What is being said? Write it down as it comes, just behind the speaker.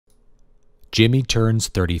Jimmy turns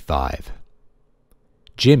 35.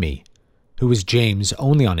 Jimmy, who was James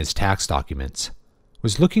only on his tax documents,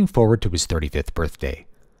 was looking forward to his 35th birthday.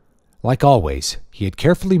 Like always, he had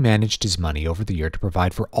carefully managed his money over the year to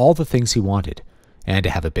provide for all the things he wanted, and to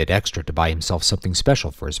have a bit extra to buy himself something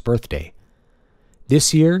special for his birthday.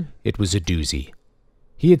 This year, it was a doozy.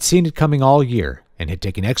 He had seen it coming all year, and had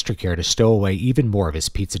taken extra care to stow away even more of his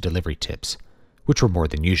pizza delivery tips, which were more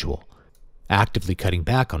than usual, actively cutting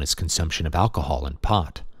back on his consumption of alcohol and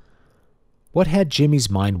pot. What had Jimmy's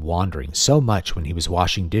mind wandering so much when he was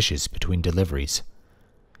washing dishes between deliveries?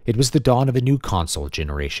 It was the dawn of a new console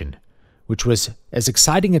generation, which was as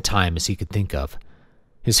exciting a time as he could think of.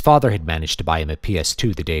 His father had managed to buy him a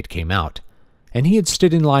PS2 the day it came out, and he had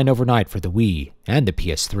stood in line overnight for the Wii and the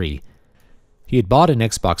PS3. He had bought an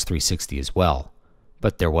Xbox 360 as well,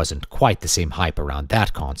 but there wasn't quite the same hype around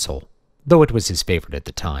that console, though it was his favorite at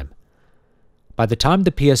the time. By the time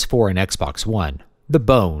the PS4 and Xbox One, the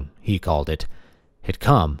bone, he called it, had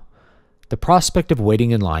come, the prospect of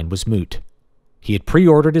waiting in line was moot. He had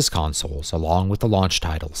pre-ordered his consoles along with the launch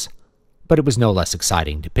titles, but it was no less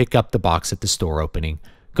exciting to pick up the box at the store opening,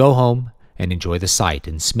 go home, and enjoy the sight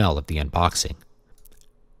and smell of the unboxing.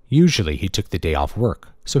 Usually he took the day off work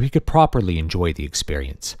so he could properly enjoy the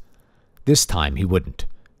experience. This time he wouldn't,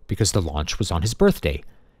 because the launch was on his birthday,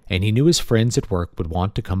 and he knew his friends at work would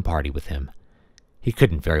want to come party with him. He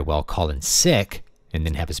couldn't very well call in sick and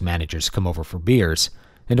then have his managers come over for beers,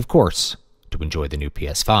 and of course, to enjoy the new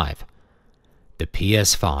PS5. The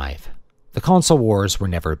PS5. The console wars were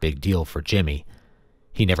never a big deal for Jimmy.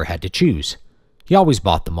 He never had to choose. He always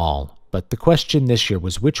bought them all, but the question this year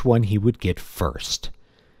was which one he would get first.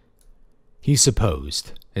 He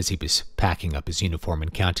supposed, as he was packing up his uniform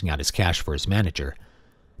and counting out his cash for his manager,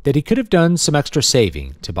 that he could have done some extra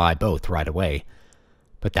saving to buy both right away.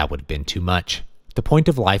 But that would have been too much. The point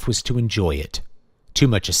of life was to enjoy it. Too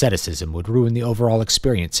much asceticism would ruin the overall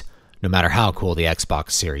experience, no matter how cool the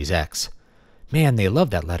Xbox Series X. Man, they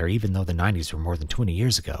loved that letter even though the 90s were more than 20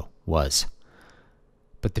 years ago, was.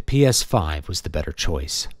 But the PS5 was the better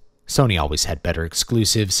choice. Sony always had better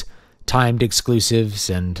exclusives, timed exclusives,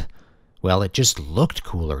 and, well, it just looked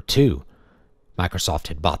cooler too. Microsoft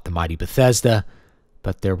had bought the mighty Bethesda,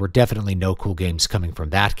 but there were definitely no cool games coming from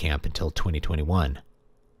that camp until 2021.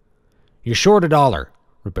 "You're short $1,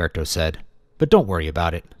 Roberto said, but don't worry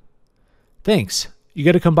about it." "Thanks. You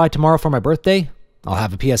gotta come by tomorrow for my birthday? I'll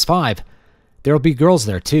have a PS5. There'll be girls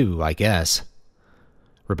there too, I guess."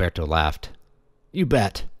 Roberto laughed. "You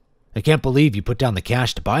bet. I can't believe you put down the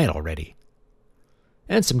cash to buy it already."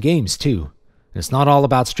 "And some games too. And it's not all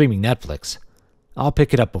about streaming Netflix. I'll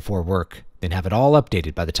pick it up before work, then have it all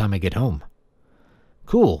updated by the time I get home."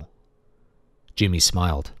 "Cool." Jimmy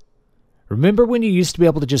smiled. "Remember when you used to be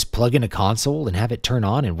able to just plug in a console and have it turn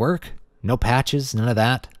on and work? No patches, none of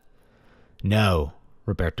that?" "No,"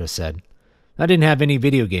 Roberto said. "I didn't have any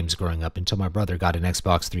video games growing up until my brother got an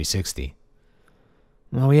Xbox 360.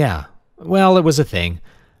 "Oh yeah. Well, it was a thing.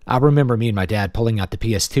 I remember me and my dad pulling out the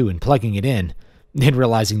PS2 and plugging it in, then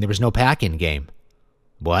realizing there was no pack-in game."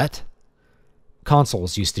 "What?"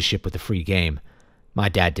 "Consoles used to ship with a free game. My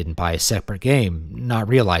dad didn't buy a separate game, not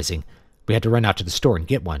realizing we had to run out to the store and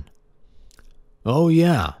get one." "Oh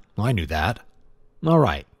yeah, I knew that. All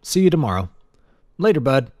right, see you tomorrow. Later,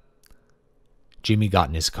 bud." Jimmy got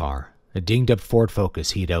in his car, a dinged-up Ford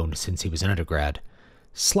Focus he'd owned since he was an undergrad,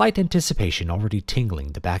 slight anticipation already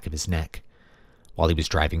tingling the back of his neck. While he was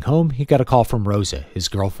driving home, he got a call from Rosa, his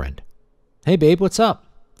girlfriend. "Hey babe, what's up?"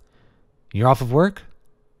 "You're off of work?"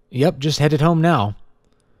 "Yep, just headed home now."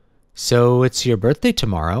 "So it's your birthday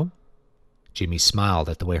tomorrow?" Jimmy smiled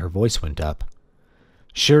at the way her voice went up.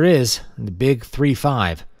 "Sure is, the big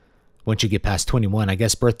 3-5. Once you get past 21, I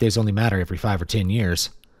guess birthdays only matter every 5 or 10 years.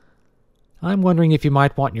 "I'm wondering if you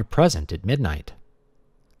might want your present at midnight."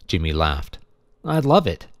 Jimmy laughed. "I'd love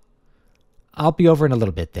it." "I'll be over in a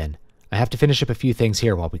little bit then. I have to finish up a few things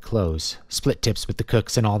here while we close. Split tips with the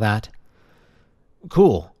cooks and all that."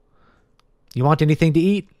 "Cool. You want anything to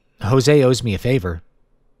eat? Jose owes me a favor."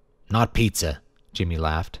 "Not pizza," Jimmy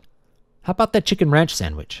laughed. "How about that chicken ranch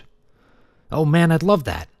sandwich?" "Oh man, I'd love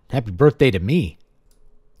that. Happy birthday to me."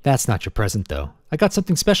 "That's not your present, though. I got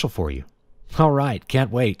something special for you." "All right,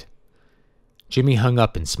 can't wait." Jimmy hung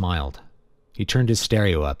up and smiled. He turned his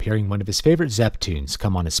stereo up, hearing one of his favorite Zepp tunes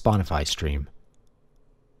come on his Spotify stream.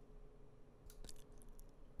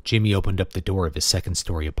 Jimmy opened up the door of his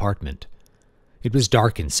second-story apartment. It was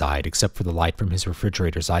dark inside, except for the light from his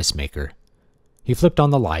refrigerator's ice maker. He flipped on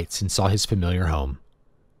the lights and saw his familiar home.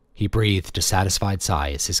 He breathed a satisfied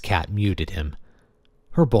sigh as his cat mewed at him.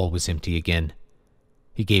 Her bowl was empty again.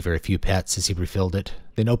 He gave her a few pets as he refilled it,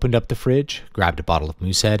 then opened up the fridge, grabbed a bottle of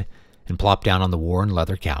Moosehead, and plopped down on the worn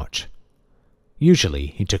leather couch. Usually,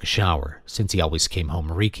 he took a shower, since he always came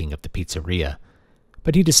home reeking of the pizzeria,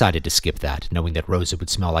 but he decided to skip that, knowing that Rosa would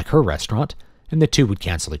smell like her restaurant, and the two would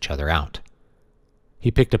cancel each other out. He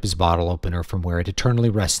picked up his bottle opener from where it eternally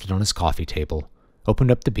rested on his coffee table, opened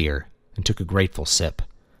up the beer, and took a grateful sip.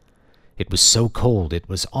 It was so cold it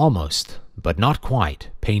was almost, but not quite,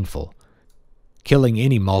 painful, killing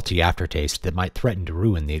any malty aftertaste that might threaten to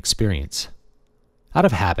ruin the experience. Out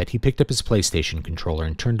of habit, he picked up his PlayStation controller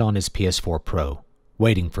and turned on his PS4 Pro,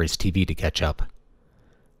 waiting for his TV to catch up.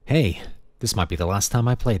 "Hey, this might be the last time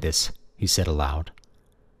I play this," he said aloud.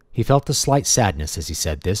 He felt a slight sadness as he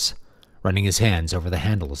said this, running his hands over the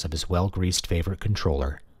handles of his well-greased favorite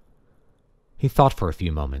controller. He thought for a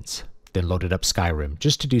few moments, then loaded up Skyrim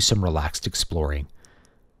just to do some relaxed exploring.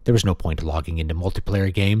 There was no point logging into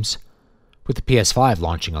multiplayer games. With the PS5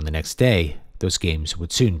 launching on the next day, those games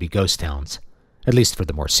would soon be ghost towns, at least for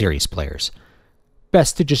the more serious players.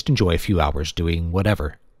 Best to just enjoy a few hours doing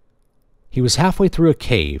whatever. He was halfway through a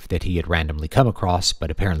cave that he had randomly come across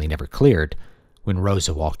but apparently never cleared when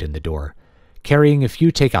Rosa walked in the door, carrying a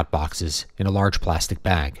few takeout boxes in a large plastic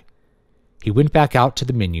bag. He went back out to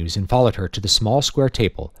the menus and followed her to the small square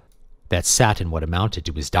table that sat in what amounted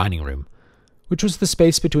to his dining room, which was the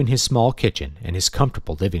space between his small kitchen and his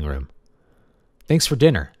comfortable living room. "Thanks for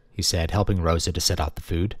dinner," he said, helping Rosa to set out the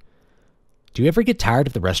food. "Do you ever get tired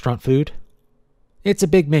of the restaurant food?" "It's a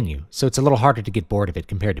big menu, so it's a little harder to get bored of it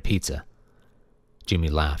compared to pizza." Jimmy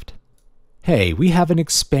laughed. "Hey, we have an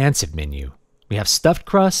expansive menu. We have stuffed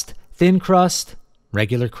crust, thin crust,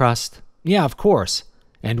 regular crust. Yeah, of course.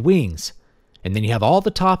 And wings. And then you have all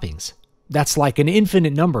the toppings. That's like an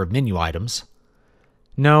infinite number of menu items."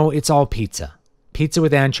 "No, it's all pizza. Pizza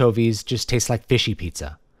with anchovies just tastes like fishy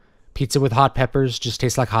pizza. Pizza with hot peppers just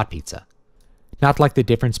tastes like hot pizza. Not like the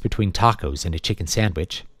difference between tacos and a chicken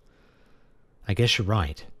sandwich." "I guess you're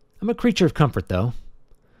right. I'm a creature of comfort, though."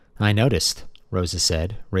 "I noticed," Rosa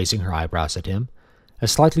said, raising her eyebrows at him, a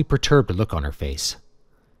slightly perturbed look on her face.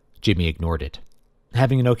 Jimmy ignored it.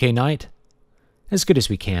 "Having an okay night?" "As good as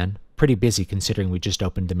we can. Pretty busy considering we just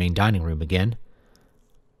opened the main dining room again."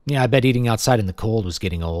 "Yeah, I bet eating outside in the cold was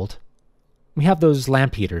getting old." "We have those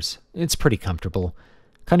lamp heaters. It's pretty comfortable.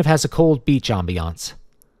 Kind of has a cold beach ambiance."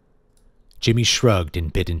 Jimmy shrugged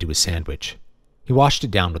and bit into his sandwich. He washed it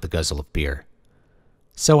down with a guzzle of beer.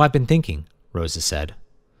 "So I've been thinking," Rosa said.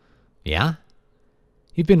 "Yeah?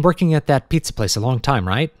 You've been working at that pizza place a long time,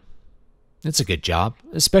 right?" "It's a good job,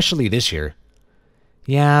 especially this year."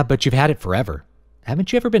 "Yeah, but you've had it forever.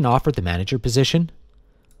 Haven't you ever been offered the manager position?"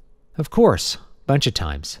 "Of course, bunch of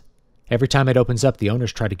times. Every time it opens up, the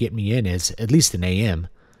owners try to get me in as at least an AM.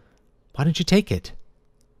 Why don't you take it?"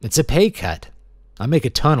 "It's a pay cut. I make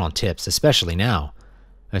a ton on tips, especially now.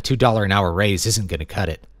 A $2 an hour raise isn't going to cut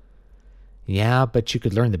it." "Yeah, but you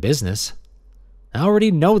could learn the business." "I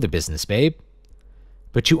already know the business, babe."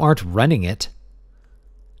 "But you aren't running it."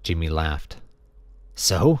 Jimmy laughed.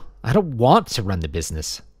 "So? I don't want to run the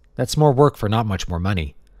business. That's more work for not much more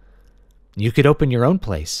money." "You could open your own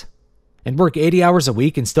place. And work 80 hours a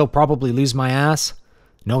week and still probably lose my ass?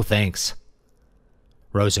 No thanks."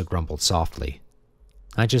 Rosa grumbled softly.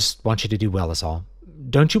 "I just want you to do well is all.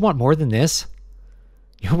 Don't you want more than this?"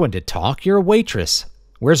 "You're one to talk. You're a waitress.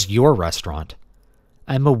 Where's your restaurant?"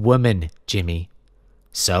 "I'm a woman, Jimmy."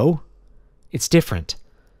 "So?" "It's different.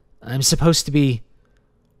 I'm supposed to be..."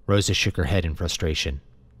 Rosa shook her head in frustration.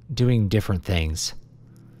 "Doing different things."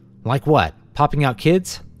 "Like what? Popping out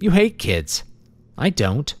kids? You hate kids." "I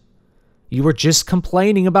don't." "You were just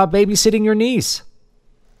complaining about babysitting your niece."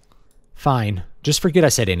 "Fine. Just forget I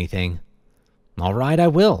said anything." "All right, I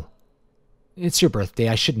will." "It's your birthday.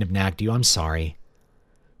 I shouldn't have nagged you. I'm sorry."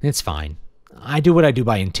 "It's fine. I do what I do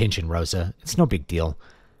by intention, Rosa. It's no big deal.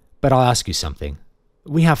 But I'll ask you something.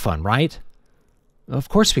 We have fun, right?" "Of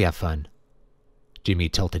course we have fun." Jimmy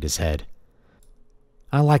tilted his head.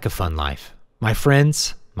 "I like a fun life. My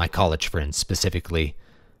friends, my college friends specifically,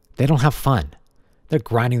 they don't have fun. They're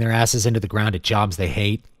grinding their asses into the ground at jobs they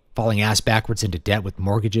hate, falling ass backwards into debt with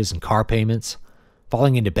mortgages and car payments,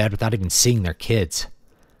 falling into bed without even seeing their kids.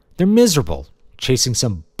 They're miserable, chasing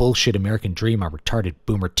some bullshit American dream our retarded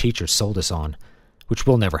boomer teachers sold us on, which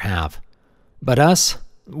we'll never have. But us,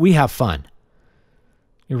 we have fun."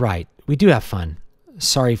 "You're right, we do have fun.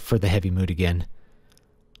 Sorry for the heavy mood again."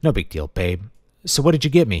 "No big deal, babe. So what did you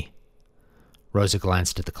get me?" Rosa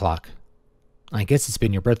glanced at the clock. "I guess it's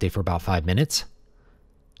been your birthday for about 5 minutes."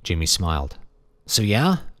 Jimmy smiled. "So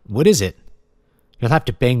yeah? What is it?" "You'll have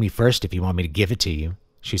to bang me first if you want me to give it to you,"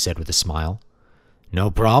 she said with a smile. "No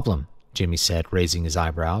problem," Jimmy said, raising his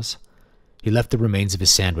eyebrows. He left the remains of his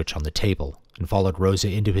sandwich on the table and followed Rosa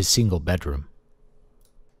into his single bedroom.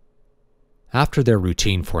 After their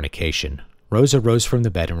routine fornication, Rosa rose from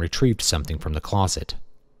the bed and retrieved something from the closet.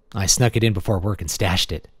 "I snuck it in before work and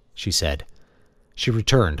stashed it," she said. She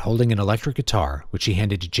returned, holding an electric guitar, which she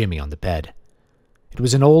handed to Jimmy on the bed. It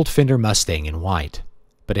was an old Fender Mustang in white,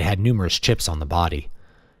 but it had numerous chips on the body,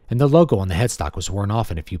 and the logo on the headstock was worn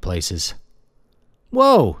off in a few places.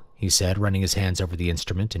 "Whoa," he said, running his hands over the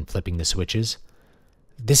instrument and flipping the switches.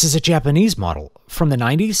 "This is a Japanese model, from the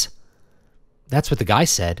 90s? That's what the guy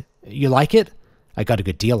said. You like it? I got a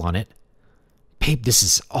good deal on it." "Babe, this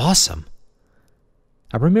is awesome."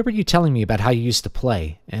 "I remember you telling me about how you used to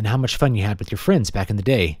play, and how much fun you had with your friends back in the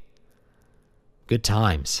day." "Good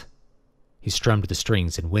times." He strummed the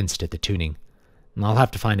strings and winced at the tuning. "I'll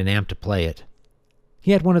have to find an amp to play it."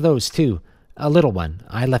 "He had one of those, too. A little one.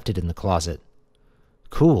 I left it in the closet."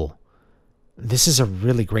 "Cool. This is a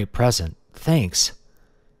really great present. Thanks."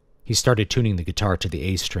 He started tuning the guitar to the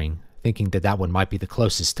A string, thinking that one might be the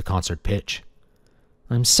closest to concert pitch.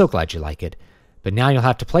 "I'm so glad you like it, but now you'll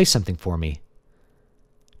have to play something for me."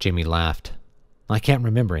 Jimmy laughed. "I can't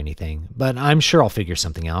remember anything, but I'm sure I'll figure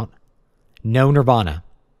something out." "No Nirvana."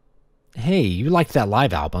 "Hey, you liked that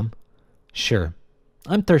live album." "Sure.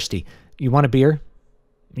 I'm thirsty. You want a beer?"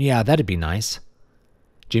 "Yeah, that'd be nice."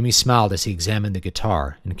 Jimmy smiled as he examined the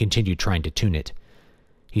guitar and continued trying to tune it.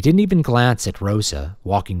 He didn't even glance at Rosa,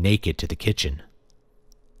 walking naked to the kitchen.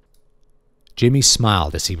 Jimmy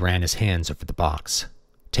smiled as he ran his hands over the box,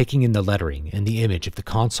 taking in the lettering and the image of the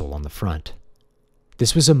console on the front.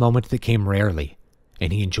 This was a moment that came rarely,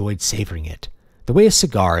 and he enjoyed savoring it, the way a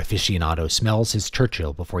cigar aficionado smells his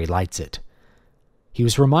Churchill before he lights it. He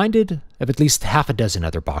was reminded of at least half a dozen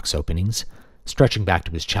other box openings, stretching back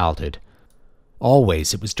to his childhood.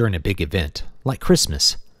 Always it was during a big event, like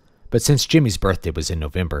Christmas, but since Jimmy's birthday was in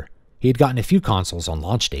November, he had gotten a few consoles on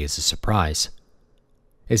launch day as a surprise.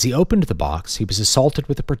 As he opened the box, he was assaulted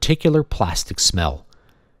with a particular plastic smell.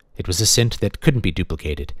 It was a scent that couldn't be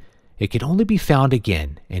duplicated. It could only be found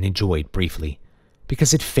again and enjoyed briefly,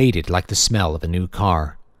 because it faded like the smell of a new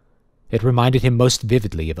car. It reminded him most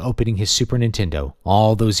vividly of opening his Super Nintendo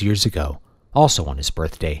all those years ago, also on his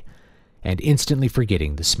birthday, and instantly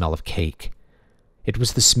forgetting the smell of cake. It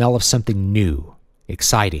was the smell of something new,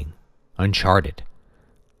 exciting, uncharted.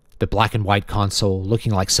 The black and white console,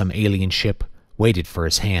 looking like some alien ship, waited for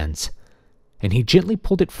his hands, and he gently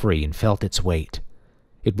pulled it free and felt its weight.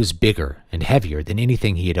 It was bigger and heavier than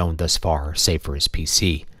anything he had owned thus far, save for his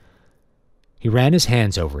PC. He ran his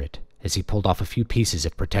hands over it as he pulled off a few pieces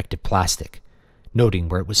of protective plastic, noting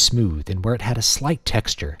where it was smooth and where it had a slight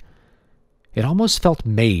texture. It almost felt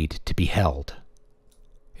made to be held.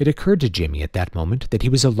 It occurred to Jimmy at that moment that he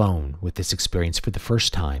was alone with this experience for the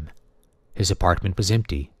first time. His apartment was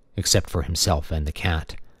empty, except for himself and the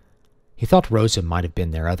cat. He thought Rosa might have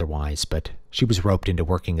been there otherwise, but she was roped into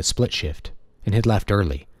working a split shift and had left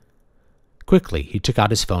early. Quickly, he took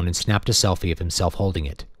out his phone and snapped a selfie of himself holding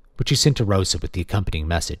it, which he sent to Rosa with the accompanying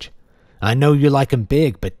message. "I know you like 'em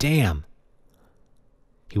big, but damn."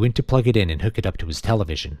 He went to plug it in and hook it up to his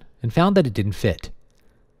television, and found that it didn't fit.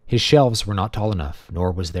 His shelves were not tall enough,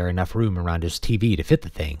 nor was there enough room around his TV to fit the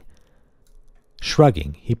thing.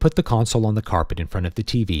 Shrugging, he put the console on the carpet in front of the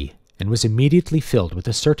TV and was immediately filled with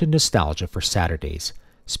a certain nostalgia for Saturdays,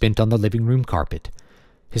 spent on the living room carpet,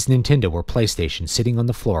 his Nintendo or PlayStation sitting on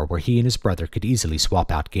the floor where he and his brother could easily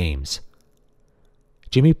swap out games.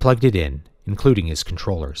 Jimmy plugged it in, including his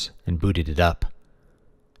controllers, and booted it up.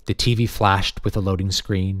 The TV flashed with a loading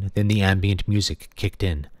screen, then the ambient music kicked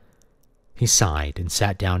in. He sighed and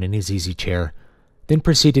sat down in his easy chair, then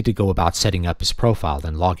proceeded to go about setting up his profile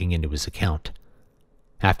and logging into his account.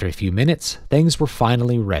 After a few minutes, things were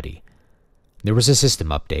finally ready. There was a system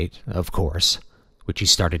update, of course, which he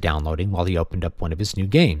started downloading while he opened up one of his new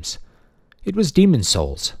games. It was Demon's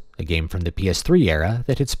Souls, a game from the PS3 era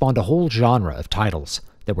that had spawned a whole genre of titles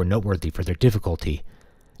that were noteworthy for their difficulty,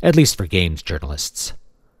 at least for games journalists.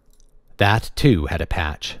 That, too, had a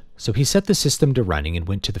patch, so he set the system to running and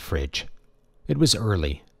went to the fridge. It was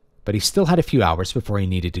early, but he still had a few hours before he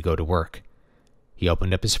needed to go to work. He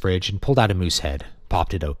opened up his fridge and pulled out a moose head,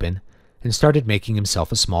 popped it open, and started making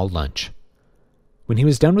himself a small lunch. When he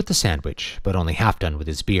was done with the sandwich, but only half done with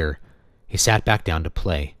his beer, he sat back down to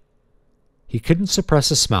play. He couldn't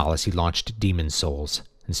suppress a smile as he launched Demon's Souls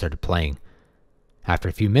and started playing. After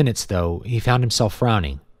a few minutes, though, he found himself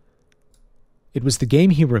frowning. It was the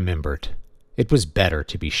game he remembered. It was better,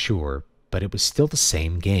 to be sure, but it was still the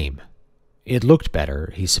same game. It looked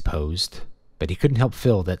better, he supposed, but he couldn't help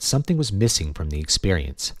feel that something was missing from the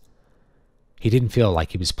experience. He didn't feel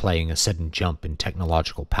like he was playing a sudden jump in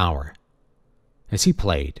technological power. As he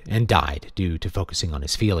played and died due to focusing on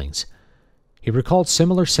his feelings, he recalled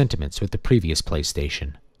similar sentiments with the previous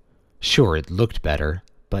PlayStation. Sure, it looked better,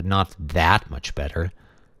 but not that much better.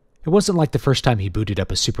 It wasn't like the first time he booted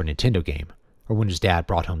up a Super Nintendo game, or when his dad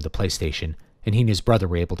brought home the PlayStation and he and his brother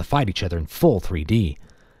were able to fight each other in full 3D.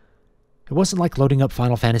 It wasn't like loading up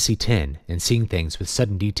Final Fantasy X and seeing things with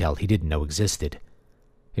sudden detail he didn't know existed.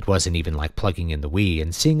 It wasn't even like plugging in the Wii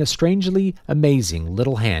and seeing a strangely amazing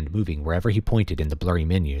little hand moving wherever he pointed in the blurry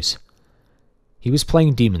menus. He was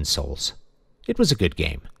playing Demon's Souls. It was a good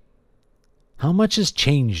game. How much has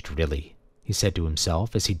changed, really? He said to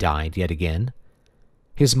himself as he died yet again.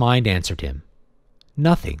 His mind answered him.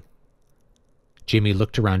 Nothing. Jimmy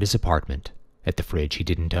looked around his apartment, at the fridge he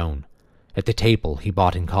didn't own, at the table he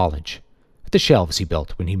bought in college, at the shelves he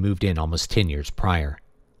built when he moved in almost 10 years prior.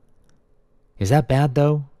 Is that bad,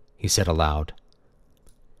 though? He said aloud.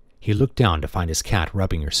 He looked down to find his cat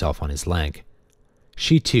rubbing herself on his leg.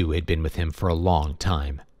 She, too, had been with him for a long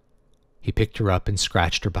time. He picked her up and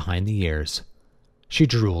scratched her behind the ears. She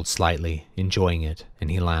drooled slightly, enjoying it,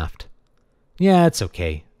 and he laughed. Yeah, it's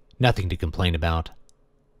okay. Nothing to complain about.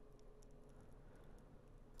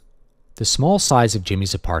 The small size of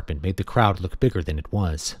Jimmy's apartment made the crowd look bigger than it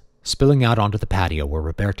was, spilling out onto the patio where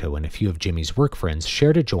Roberto and a few of Jimmy's work friends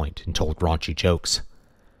shared a joint and told raunchy jokes.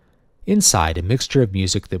 Inside, a mixture of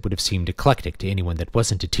music that would have seemed eclectic to anyone that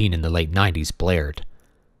wasn't a teen in the late 90s blared.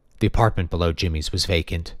 The apartment below Jimmy's was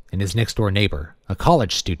vacant, and his next-door neighbor, a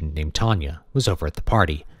college student named Tanya, was over at the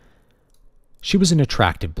party. She was an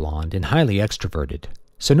attractive blonde and highly extroverted,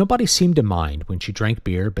 so nobody seemed to mind when she drank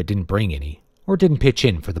beer but didn't bring any, or didn't pitch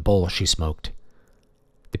in for the bowl she smoked.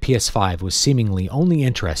 The PS5 was seemingly only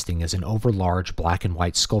interesting as an overlarge black and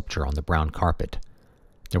white sculpture on the brown carpet.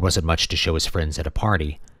 There wasn't much to show his friends at a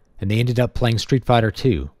party, and they ended up playing Street Fighter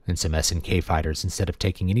II and some SNK fighters instead of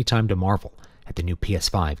taking any time to marvel at the new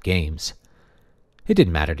PS5 games. It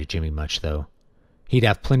didn't matter to Jimmy much, though. He'd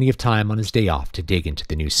have plenty of time on his day off to dig into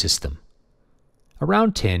the new system.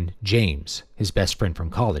 Around 10, James, his best friend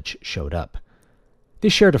from college, showed up. They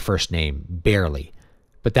shared a first name, barely,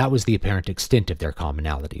 but that was the apparent extent of their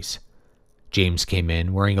commonalities. James came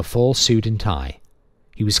in wearing a full suit and tie.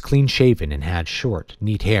 He was clean-shaven and had short,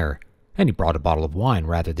 neat hair, and he brought a bottle of wine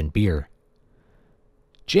rather than beer.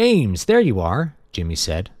 "James, there you are," Jimmy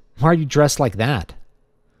said. "Why are you dressed like that?"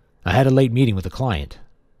 "I had a late meeting with a client,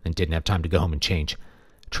 and didn't have time to go home and change.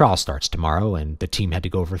 Trial starts tomorrow, and the team had to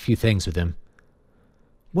go over a few things with him."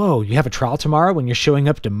 "Whoa, you have a trial tomorrow when you're showing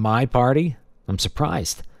up to my party? I'm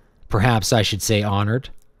surprised. Perhaps I should say honored."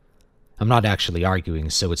 "I'm not actually arguing,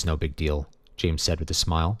 so it's no big deal," James said with a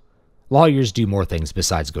smile. "Lawyers do more things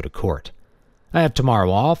besides go to court. I have tomorrow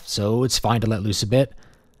off, so it's fine to let loose a bit.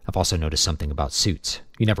 I've also noticed something about suits.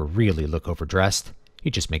 You never really look overdressed. You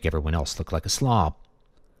just make everyone else look like a slob."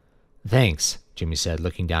 "Thanks," Jimmy said,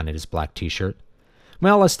 looking down at his black t-shirt.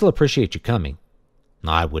 "Well, I still appreciate you coming."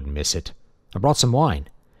 "I wouldn't miss it. I brought some wine.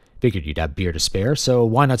 Figured you'd have beer to spare, so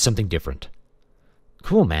why not something different?"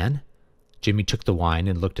 "Cool, man." Jimmy took the wine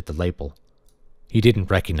and looked at the label. He didn't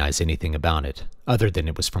recognize anything about it, other than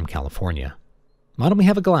it was from California. "Why don't we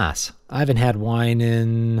have a glass? I haven't had wine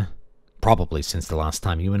in... probably since the last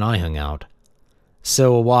time you and I hung out."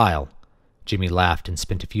 "So a while." Jimmy laughed and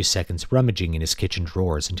spent a few seconds rummaging in his kitchen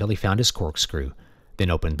drawers until he found his corkscrew, then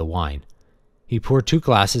opened the wine. He poured 2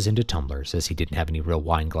 glasses into tumblers, as he didn't have any real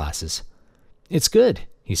wine glasses. "It's good,"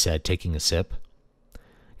 he said, taking a sip.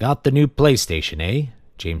 "Got the new PlayStation, eh?"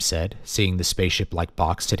 James said, seeing the spaceship-like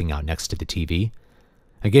box sitting out next to the TV.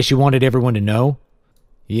 "I guess you wanted everyone to know?"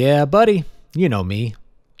 "Yeah, buddy. You know me.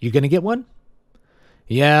 You gonna get one?"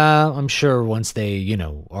 "Yeah, I'm sure once they,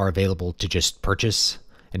 are available to just purchase,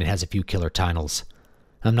 and it has a few killer titles.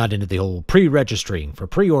 I'm not into the whole pre-registering for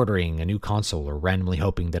pre-ordering a new console or randomly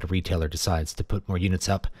hoping that a retailer decides to put more units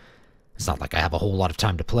up. It's not like I have a whole lot of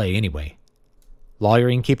time to play anyway."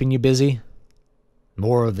 "Lawyering keeping you busy?"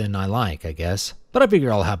 "More than I like, I guess. But I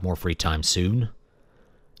figure I'll have more free time soon."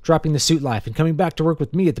 "Dropping the suit life and coming back to work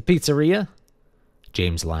with me at the pizzeria?"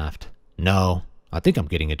 James laughed. "No, I think I'm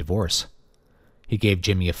getting a divorce." He gave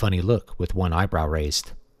Jimmy a funny look with one eyebrow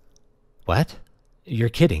raised. "What? You're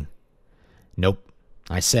kidding." "Nope.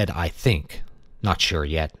 I said I think. Not sure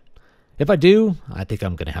yet. If I do, I think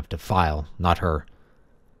I'm going to have to file, not her."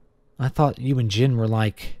 "I thought you and Jin were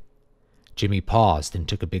like..." Jimmy paused and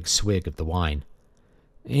took a big swig of the wine.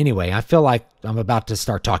 "Anyway, I feel like I'm about to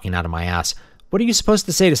start talking out of my ass. What are you supposed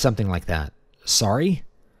to say to something like that? Sorry?"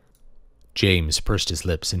 James pursed his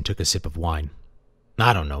lips and took a sip of wine.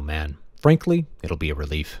 "I don't know, man. Frankly, it'll be a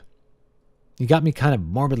relief." "You got me kind of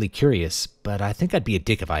morbidly curious, but I think I'd be a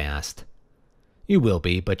dick if I asked." You will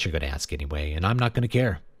be, but you're going to ask anyway, and I'm not going to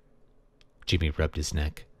care. Jimmy rubbed his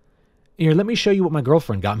neck. Here, let me show you what my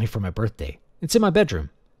girlfriend got me for my birthday. It's in my bedroom.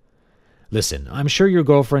 Listen, I'm sure your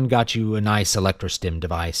girlfriend got you a nice electrostim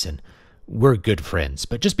device, and we're good friends,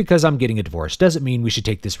 but just because I'm getting a divorce doesn't mean we should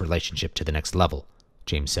take this relationship to the next level,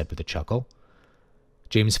 James said with a chuckle.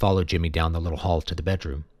 James followed Jimmy down the little hall to the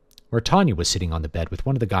bedroom, where Tanya was sitting on the bed with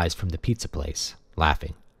one of the guys from the pizza place,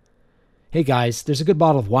 laughing. Hey guys, there's a good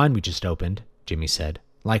bottle of wine we just opened, Jimmy said.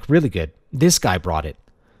 Like, really good. This guy brought it.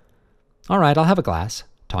 All right, I'll have a glass,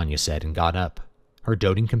 Tanya said and got up, her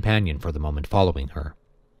doting companion for the moment following her.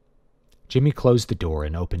 Jimmy closed the door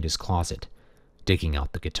and opened his closet, digging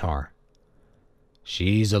out the guitar.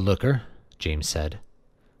 She's a looker, James said.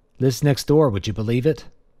 Lives next door, would you believe it?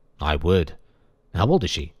 I would. How old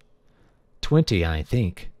is she? 20, I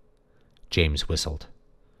think. James whistled.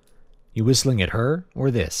 You whistling at her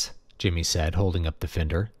or this? Jimmy said, holding up the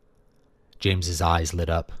Fender. James's eyes lit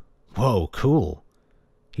up. Whoa, cool.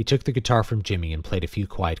 He took the guitar from Jimmy and played a few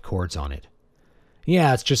quiet chords on it.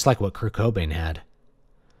 Yeah, it's just like what Kurt Cobain had.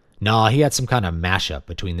 Nah, he had some kind of mashup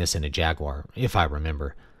between this and a Jaguar, if I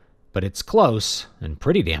remember. But it's close, and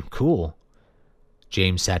pretty damn cool.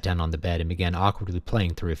 James sat down on the bed and began awkwardly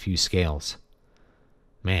playing through a few scales.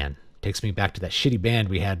 Man, takes me back to that shitty band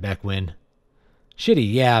we had back when.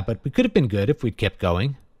 Shitty, yeah, but we could have been good if we'd kept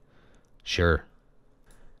going. Sure.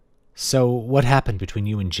 So, what happened between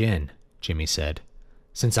you and Jen? Jimmy said,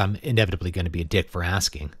 since I'm inevitably going to be a dick for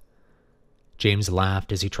asking. James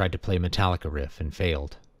laughed as he tried to play a Metallica riff and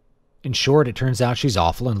failed. In short, it turns out she's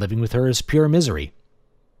awful and living with her is pure misery.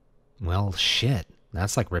 Well, shit,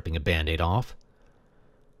 that's like ripping a Band-Aid off.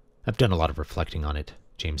 I've done a lot of reflecting on it,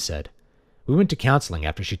 James said. We went to counseling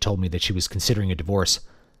after she told me that she was considering a divorce.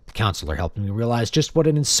 The counselor helped me realize just what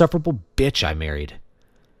an insufferable bitch I married.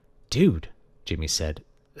 Dude, Jimmy said,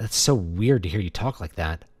 that's so weird to hear you talk like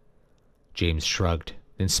that. James shrugged,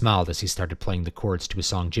 then smiled as he started playing the chords to a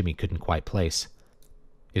song Jimmy couldn't quite place.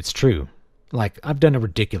 It's true. Like, I've done a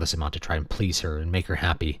ridiculous amount to try and please her and make her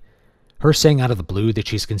happy. Her saying out of the blue that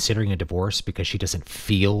she's considering a divorce because she doesn't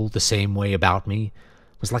feel the same way about me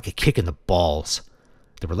was like a kick in the balls.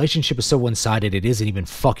 The relationship is so one-sided it isn't even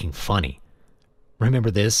fucking funny.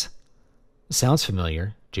 Remember this? Sounds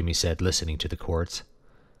familiar, Jimmy said, listening to the chords.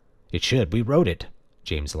 It should. We wrote it,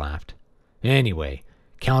 James laughed. Anyway,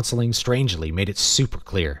 counseling, strangely, made it super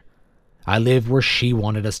clear. I lived where she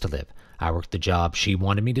wanted us to live. I worked the job she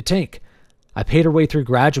wanted me to take. I paid her way through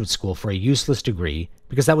graduate school for a useless degree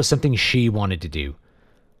because that was something she wanted to do.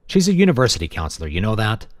 She's a university counselor, you know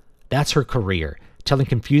that? That's her career, telling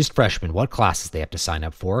confused freshmen what classes they have to sign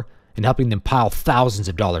up for and helping them pile thousands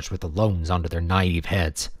of dollars worth of loans onto their naive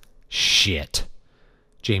heads. Shit.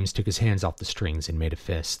 James took his hands off the strings and made a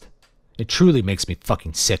fist. It truly makes me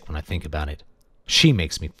fucking sick when I think about it. She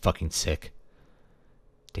makes me fucking sick.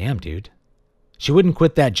 Damn, dude. She wouldn't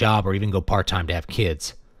quit that job or even go part-time to have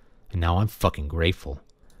kids. And now I'm fucking grateful.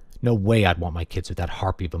 No way I'd want my kids with that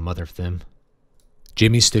harpy of a mother of them.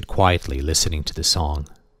 Jimmy stood quietly listening to the song.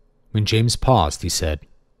 When James paused, he said,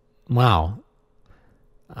 Wow,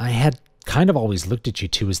 I had kind of always looked at you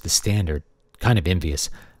two as the standard, kind of envious,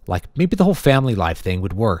 like maybe the whole family life thing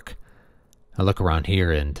would work. I look around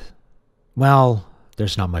here and, well,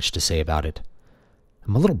 there's not much to say about it.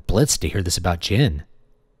 I'm a little blitzed to hear this about Jen.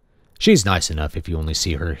 She's nice enough if you only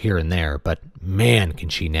see her here and there, but man, can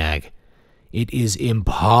she nag. It is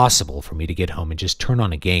impossible for me to get home and just turn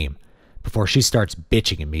on a game before she starts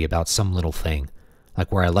bitching at me about some little thing,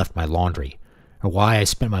 like where I left my laundry, or why I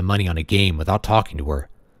spent my money on a game without talking to her.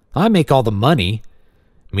 I make all the money.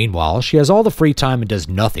 Meanwhile, she has all the free time and does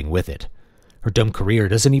nothing with it. Her dumb career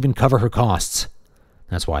doesn't even cover her costs.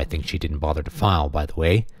 That's why I think she didn't bother to file, by the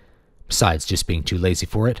way. Besides just being too lazy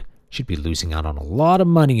for it, she'd be losing out on a lot of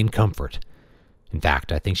money and comfort. In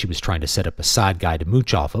fact, I think she was trying to set up a side guy to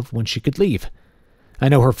mooch off of when she could leave. I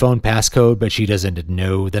know her phone passcode, but she doesn't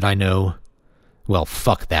know that I know. Well,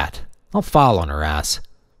 fuck that. I'll file on her ass.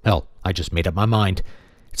 Hell, I just made up my mind.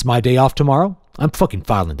 It's my day off tomorrow. I'm fucking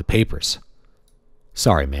filing the papers.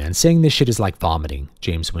 Sorry, man. Saying this shit is like vomiting,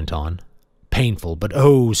 James went on. Painful, but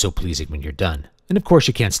oh so pleasing when you're done. And of course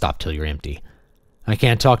you can't stop till you're empty. I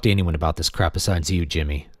can't talk to anyone about this crap besides you,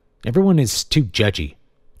 Jimmy. Everyone is too judgy,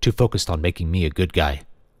 too focused on making me a good guy.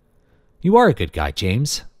 You are a good guy,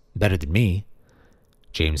 James. Better than me.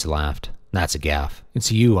 James laughed. That's a gaffe.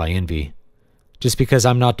 It's you I envy. Just because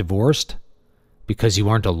I'm not divorced? Because you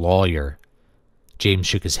aren't a lawyer. James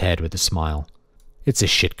shook his head with a smile. It's a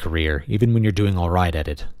shit career, even when you're doing all right at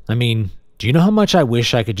it. I mean, do you know how much I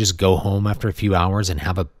wish I could just go home after a few hours and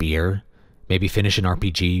have a beer? Maybe finish an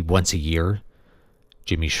RPG once a year?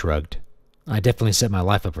 Jimmy shrugged. I definitely set my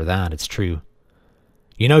life up for that, it's true.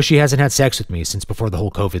 You know, she hasn't had sex with me since before the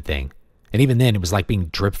whole COVID thing. And even then, it was like being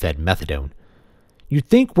drip-fed methadone. You'd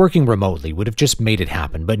think working remotely would have just made it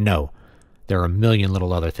happen, but no. There are a million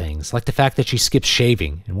little other things, like the fact that she skips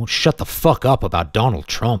shaving and won't shut the fuck up about Donald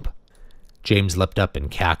Trump. James leapt up and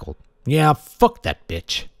cackled. Yeah, fuck that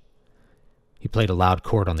bitch. He played a loud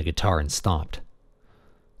chord on the guitar and stopped.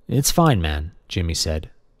 It's fine, man, Jimmy said.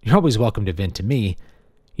 You're always welcome to vent to me.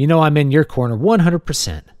 You know I'm in your corner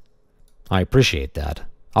 100%. I appreciate that.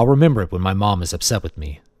 I'll remember it when my mom is upset with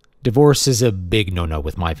me. Divorce is a big no-no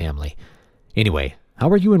with my family. Anyway, how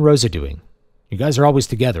are you and Rosa doing? You guys are always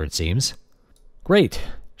together, it seems. Great.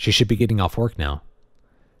 She should be getting off work now.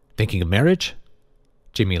 Thinking of marriage?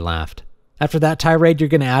 Jimmy laughed. After that tirade, you're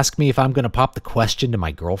going to ask me if I'm going to pop the question to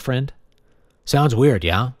my girlfriend? Sounds weird,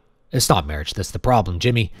 yeah? It's not marriage that's the problem,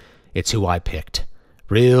 Jimmy. It's who I picked.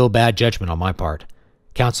 Real bad judgment on my part.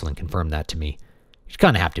 Counseling confirmed that to me. You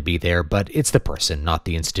kind of have to be there, but it's the person, not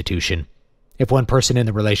the institution. If one person in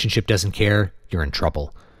the relationship doesn't care, you're in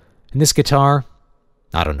trouble. And this guitar,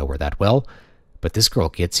 I don't know her that well, but this girl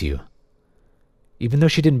gets you. Even though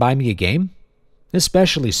she didn't buy me a game?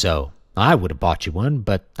 Especially so. I would have bought you one,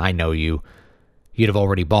 but I know you. You'd have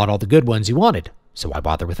already bought all the good ones you wanted, so why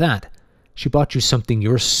bother with that? She bought you something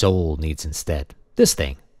your soul needs instead. This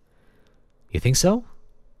thing. You think so?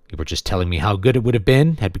 You were just telling me how good it would have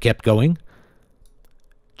been had we kept going?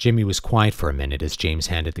 Jimmy was quiet for a minute as James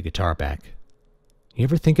handed the guitar back. You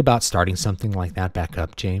ever think about starting something like that back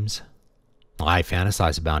up, James? I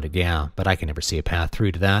fantasize about it, yeah, but I can never see a path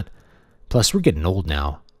through to that. Plus, we're getting old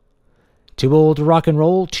now. Too old to rock and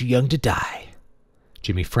roll, too young to die.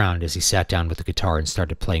 Jimmy frowned as he sat down with the guitar and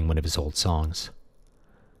started playing one of his old songs.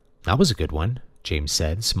 That was a good one, James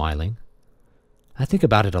said, smiling. I think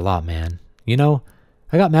about it a lot, man. You know,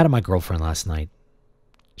 I got mad at my girlfriend last night.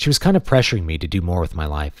 She was kind of pressuring me to do more with my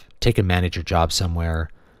life, take a manager job somewhere,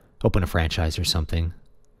 open a franchise or something.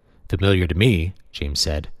 Familiar to me, James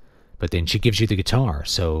said, but then she gives you the guitar,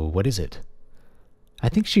 so what is it? I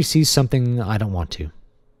think she sees something I don't want to.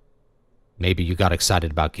 Maybe you got excited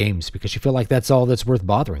about games because you feel like that's all that's worth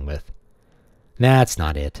bothering with. That's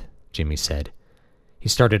not it, Jimmy said. He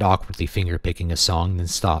started awkwardly finger-picking a song, then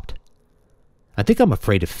stopped. I think I'm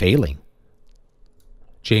afraid of failing.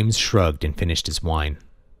 James shrugged and finished his wine.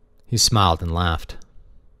 He smiled and laughed.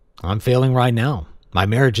 I'm failing right now. My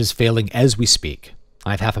marriage is failing as we speak.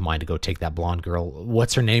 I have half a mind to go take that blonde girl,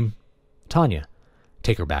 what's her name? Tanya.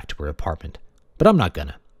 Take her back to her apartment. But I'm not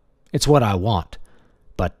gonna. It's what I want,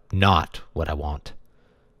 but not what I want.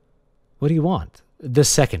 What do you want? The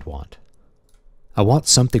second want. I want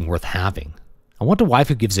something worth having. I want a wife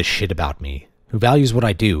who gives a shit about me, who values what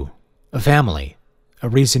I do, a family, a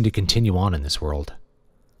reason to continue on in this world.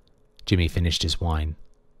 Jimmy finished his wine.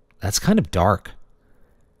 That's kind of dark.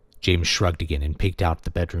 James shrugged again and peeked out the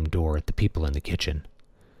bedroom door at the people in the kitchen.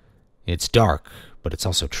 It's dark, but it's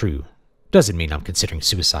also true. Doesn't mean I'm considering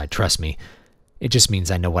suicide, trust me. It just means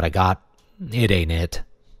I know what I got. It ain't it.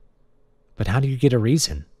 But how do you get a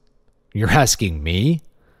reason? You're asking me?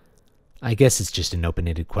 I guess it's just an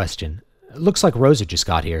open-ended question. Looks like Rosa just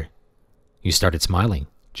got here. You started smiling,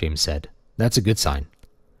 James said. That's a good sign.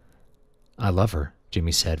 I love her,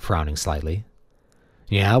 Jimmy said, frowning slightly.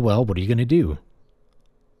 Yeah, well, what are you going to do?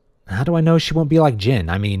 How do I know she won't be like Jen?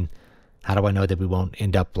 I mean, how do I know that we won't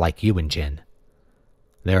end up like you and Jen?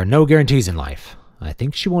 There are no guarantees in life. I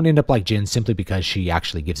think she won't end up like Jen simply because she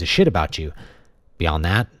actually gives a shit about you. Beyond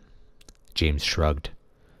that, James shrugged.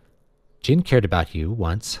 Jen cared about you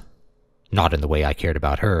once. Not in the way I cared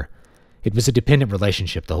about her. It was a dependent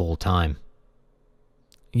relationship the whole time.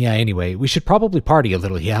 Yeah, anyway, we should probably party a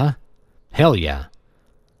little, yeah? Hell yeah.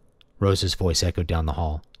 Rosa's voice echoed down the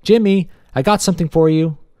hall. Jimmy, I got something for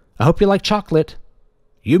you. I hope you like chocolate.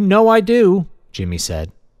 You know I do, Jimmy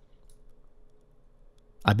said.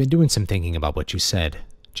 I've been doing some thinking about what you said,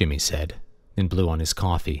 Jimmy said, then blew on his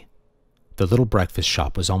coffee. The little breakfast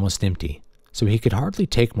shop was almost empty, so he could hardly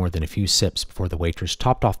take more than a few sips before the waitress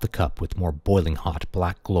topped off the cup with more boiling hot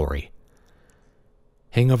black glory.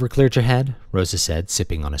 Hangover cleared your head? Rosa said,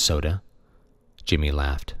 sipping on a soda. Jimmy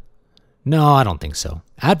laughed. No, I don't think so.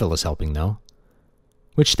 Advil is helping, though.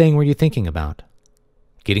 Which thing were you thinking about?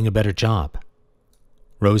 Getting a better job.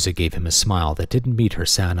 Rosa gave him a smile that didn't meet her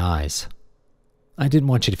sad eyes. I didn't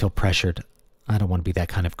want you to feel pressured. I don't want to be that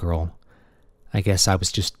kind of girl. I guess I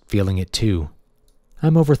was just feeling it too.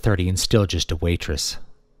 I'm over 30 and still just a waitress.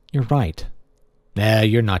 You're right.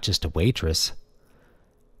 You're not just a waitress.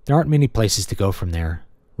 There aren't many places to go from there,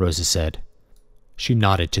 Rosa said. She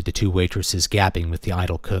nodded to the two waitresses gabbing with the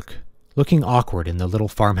idle cook, looking awkward in the little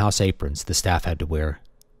farmhouse aprons the staff had to wear.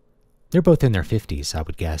 They're both in their 50s, I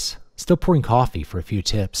would guess, still pouring coffee for a few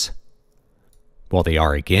tips. Well, they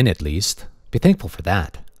are again, at least. Be thankful for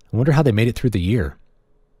that. I wonder how they made it through the year.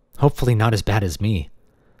 Hopefully not as bad as me.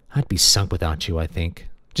 I'd be sunk without you, I think.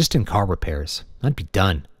 Just in car repairs. I'd be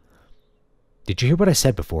done. Did you hear what I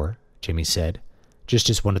said before? Jimmy said, just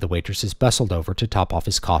as one of the waitresses bustled over to top off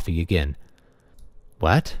his coffee again.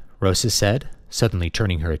 What? Rosa said, suddenly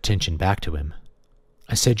turning her attention back to him.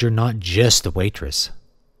 I said you're not just the waitress.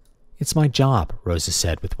 It's my job, Rosa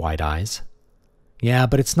said with wide eyes. Yeah,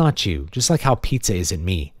 but it's not you, just like how pizza isn't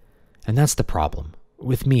me. And that's the problem.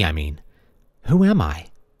 With me, I mean. Who am I?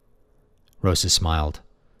 Rosa smiled.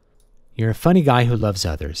 You're a funny guy who loves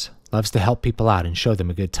others, loves to help people out and show them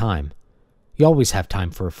a good time. You always have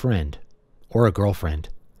time for a friend. Or a girlfriend.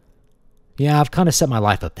 Yeah, I've kind of set my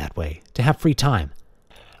life up that way, to have free time.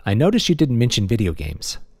 I noticed you didn't mention video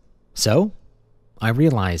games. So? I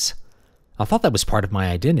realize. I thought that was part of my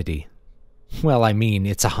identity. Well, I mean,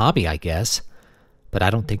 it's a hobby, I guess. But I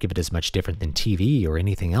don't think of it as much different than TV or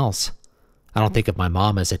anything else. I don't think of my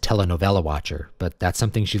mom as a telenovela watcher, but that's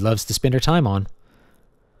something she loves to spend her time on.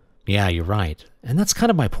 Yeah, you're right. And that's kind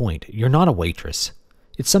of my point. You're not a waitress.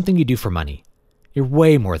 It's something you do for money. You're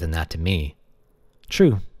way more than that to me.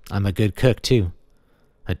 True, I'm a good cook, too.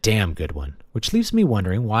 A damn good one, which leaves me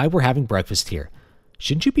wondering why we're having breakfast here.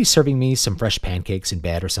 Shouldn't you be serving me some fresh pancakes in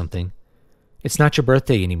bed or something? It's not your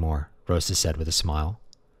birthday anymore, Rosa said with a smile.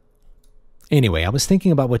 Anyway, I was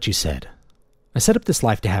thinking about what you said. I set up this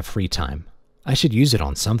life to have free time. I should use it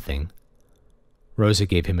on something. Rosa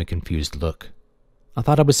gave him a confused look. I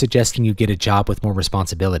thought I was suggesting you get a job with more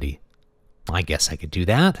responsibility. I guess I could do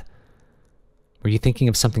that. Were you thinking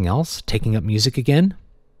of something else? Taking up music again?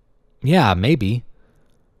 Yeah, maybe.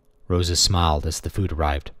 Rosa smiled as the food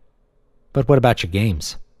arrived. But what about your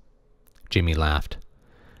games? Jimmy laughed.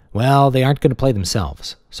 Well, they aren't going to play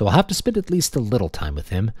themselves, so I'll have to spend at least a little time with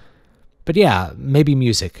him. But yeah, maybe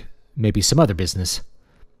music, maybe some other business.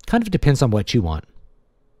 Kind of depends on what you want.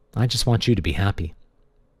 I just want you to be happy.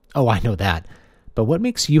 Oh, I know that. But what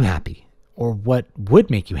makes you happy? Or what would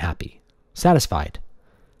make you happy? Satisfied?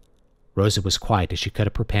 Rosa was quiet as she cut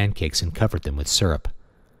up her pancakes and covered them with syrup.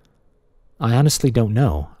 I honestly don't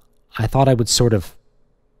know. I thought I would sort of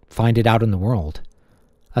find it out in the world.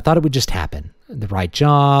 I thought it would just happen. The right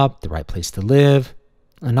job, the right place to live,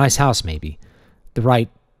 a nice house maybe, the right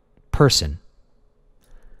person.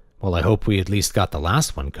 Well, I hope we at least got the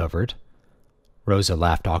last one covered. Rosa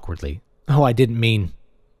laughed awkwardly. Oh, I didn't mean...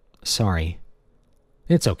 Sorry.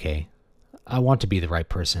 It's okay. I want to be the right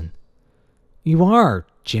person. You are,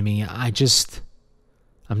 Jimmy. I'm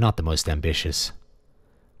not the most ambitious.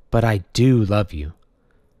 But I do love you.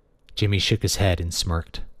 Jimmy shook his head and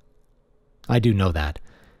smirked. I do know that.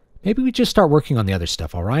 Maybe we just start working on the other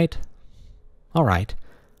stuff, all right? All right.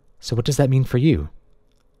 So what does that mean for you?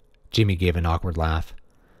 Jimmy gave an awkward laugh.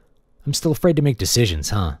 I'm still afraid to make decisions,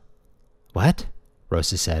 huh? What?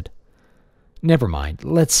 Rosa said. Never mind.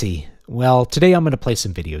 Let's see. Well, today I'm going to play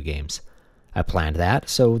some video games. I planned that,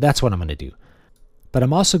 so that's what I'm going to do. But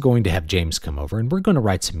I'm also going to have James come over, and we're going to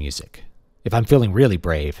write some music. If I'm feeling really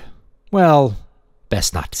brave, well,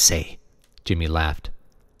 best not to say. Jimmy laughed.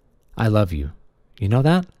 I love you. You know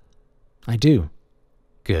that? I do.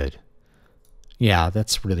 Good. Yeah,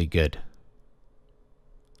 that's really good.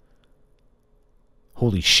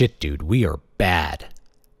 Holy shit, dude, we are bad.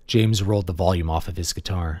 James rolled the volume off of his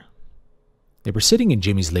guitar. They were sitting in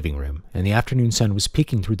Jimmy's living room, and the afternoon sun was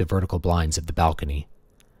peeking through the vertical blinds of the balcony.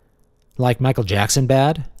 Like Michael Jackson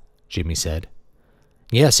bad? Jimmy said.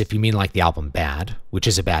 Yes, if you mean like the album Bad, which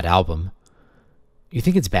is a bad album. You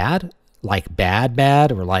think it's bad? Like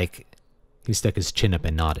bad, or like... He stuck his chin up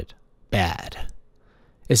and nodded. Bad.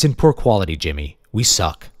 It's in poor quality, Jimmy. We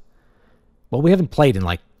suck. Well, we haven't played in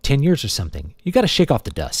like 10 years or something. You gotta shake off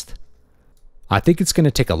the dust. I think it's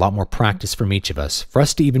gonna take a lot more practice from each of us for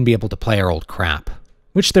us to even be able to play our old crap.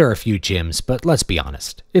 Which there are a few Jims, but let's be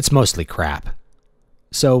honest. It's mostly crap.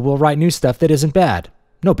 So we'll write new stuff that isn't bad.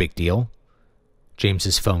 No big deal.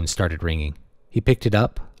 James's phone started ringing. He picked it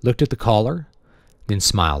up, looked at the caller, then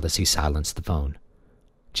smiled as he silenced the phone.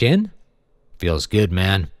 Jen? Feels good,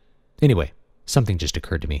 man. Anyway, something just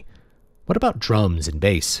occurred to me. What about drums and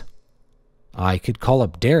bass? I could call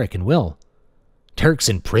up Derek and Will. Derek's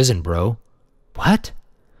in prison, bro. What?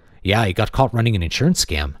 Yeah, he got caught running an insurance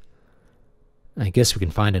scam. I guess we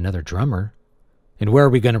can find another drummer. And where are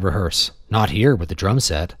we going to rehearse? Not here with the drum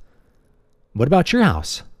set. What about your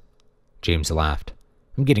house? James laughed.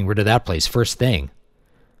 I'm getting rid of that place first thing.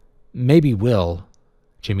 Maybe Will.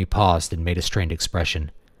 Jimmy paused and made a strained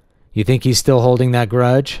expression. You think he's still holding that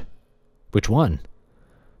grudge? Which one?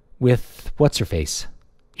 With what's-her-face?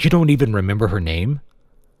 You don't even remember her name?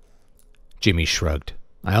 Jimmy shrugged.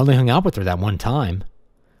 I only hung out with her that one time.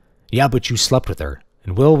 Yeah, but you slept with her,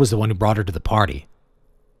 and Will was the one who brought her to the party.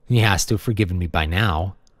 He has to have forgiven me by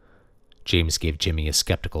now. James gave Jimmy a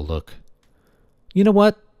skeptical look. You know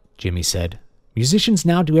what? Jimmy said. Musicians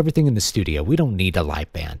now do everything in the studio. We don't need a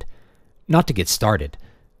live band. Not to get started.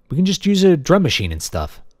 We can just use a drum machine and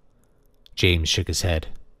stuff. James shook his head.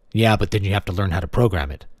 Yeah, but then you have to learn how to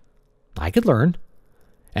program it. I could learn.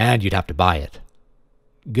 And you'd have to buy it.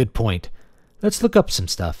 Good point. Let's look up some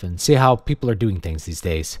stuff and see how people are doing things these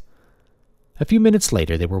days. A few minutes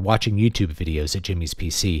later, they were watching YouTube videos at Jimmy's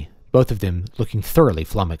PC, both of them looking thoroughly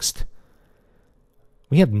flummoxed.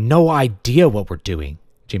 We have no idea what we're doing,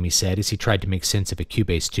 Jimmy said as he tried to make sense of a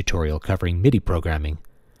Cubase tutorial covering MIDI programming.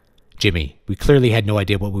 Jimmy, we clearly had no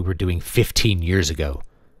idea what we were doing 15 years ago.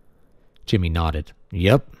 Jimmy nodded.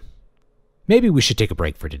 Yep. Maybe we should take a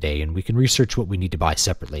break for today and we can research what we need to buy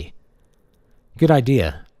separately. Good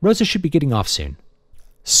idea. Rosa should be getting off soon.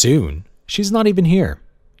 Soon? She's not even here.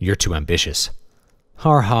 You're too ambitious.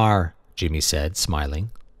 Har har, Jimmy said,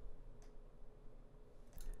 smiling.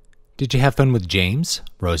 Did you have fun with James?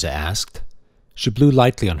 Rosa asked. She blew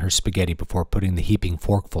lightly on her spaghetti before putting the heaping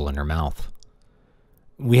forkful in her mouth.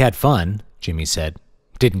 We had fun, Jimmy said.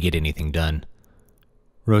 Didn't get anything done.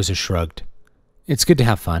 Rosa shrugged. It's good to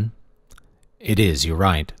have fun. It is, you're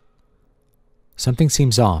right. Something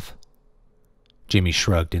seems off. Jimmy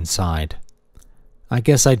shrugged and sighed. I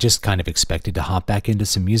guess I just kind of expected to hop back into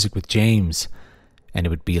some music with James, and it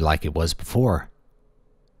would be like it was before.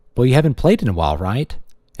 Well, you haven't played in a while, right?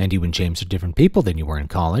 And you and James are different people than you were in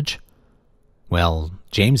college. Well,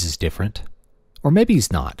 James is different. Or maybe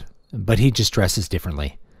he's not, but he just dresses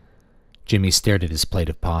differently. Jimmy stared at his plate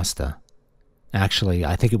of pasta. Actually,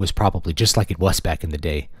 I think it was probably just like it was back in the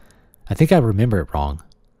day. I think I remember it wrong.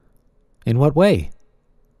 In what way?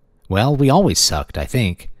 Well, we always sucked, I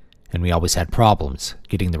think, and we always had problems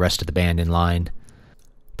getting the rest of the band in line.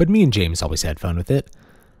 But me and James always had fun with it.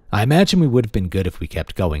 I imagine we would have been good if we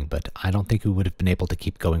kept going, but I don't think we would have been able to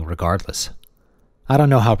keep going regardless. I don't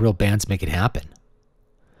know how real bands make it happen.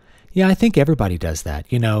 Yeah, I think everybody does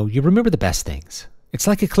that. You know, you remember the best things. It's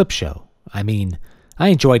like a clip show. I mean, I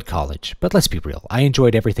enjoyed college, but let's be real. I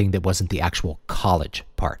enjoyed everything that wasn't the actual college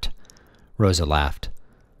part. Rosa laughed.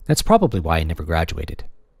 That's probably why I never graduated.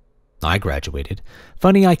 I graduated.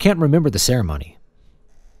 Funny, I can't remember the ceremony.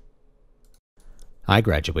 I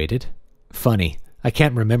graduated. Funny, I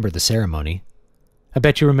can't remember the ceremony. I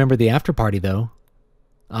bet you remember the after party, though.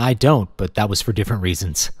 I don't, but that was for different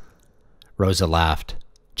reasons. Rosa laughed.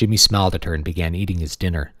 Jimmy smiled at her and began eating his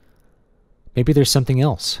dinner. Maybe there's something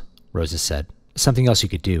else, Rosa said. Something else you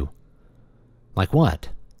could do. Like what?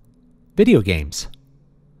 Video games.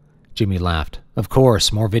 Jimmy laughed. Of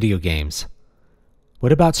course, more video games.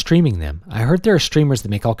 What about streaming them? I heard there are streamers that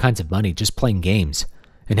make all kinds of money just playing games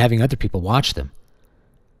and having other people watch them.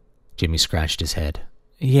 Jimmy scratched his head.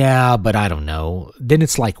 Yeah, but I don't know. Then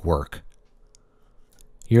it's like work.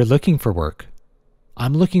 You're looking for work.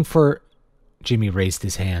 I'm looking for... Jimmy raised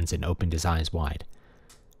his hands and opened his eyes wide.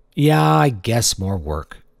 Yeah, I guess more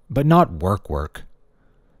work, but not work.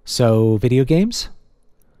 So, video games?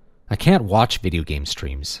 I can't watch video game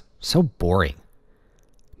streams. So boring.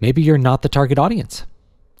 Maybe you're not the target audience.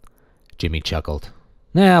 Jimmy chuckled.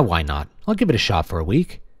 Nah, why not? I'll give it a shot for a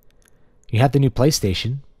week. You have the new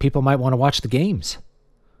PlayStation. People might want to watch the games.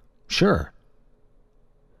 Sure.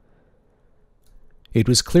 It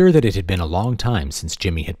was clear that it had been a long time since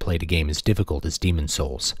Jimmy had played a game as difficult as Demon's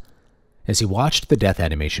Souls. As he watched the death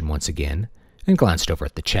animation once again, and glanced over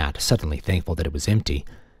at the chat, suddenly thankful that it was empty,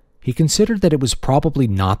 he considered that it was probably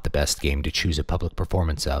not the best game to choose a public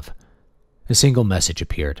performance of. A single message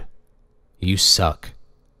appeared. You suck.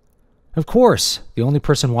 Of course, the only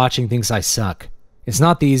person watching thinks I suck. It's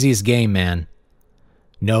not the easiest game, man.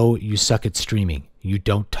 No, you suck at streaming. You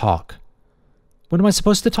don't talk. What am I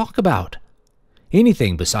supposed to talk about?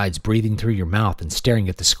 Anything besides breathing through your mouth and staring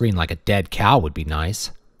at the screen like a dead cow would be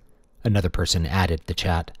nice. Another person added the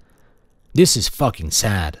chat. This is fucking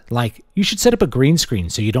sad. Like, you should set up a green screen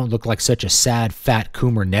so you don't look like such a sad, fat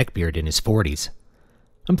Coomer neckbeard in his 40s.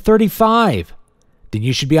 I'm 35. Then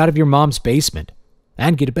you should be out of your mom's basement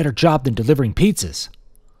and get a better job than delivering pizzas.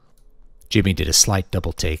 Jimmy did a slight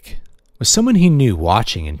double take. Was someone he knew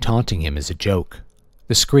watching and taunting him as a joke?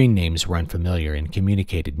 The screen names were unfamiliar and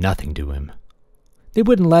communicated nothing to him. They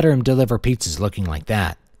wouldn't let him deliver pizzas looking like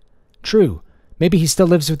that. True, maybe he still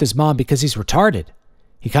lives with his mom because he's retarded.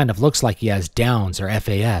 He kind of looks like he has Downs or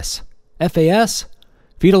FAS. FAS?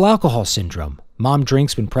 Fetal alcohol syndrome. Mom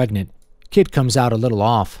drinks when pregnant. Kid comes out a little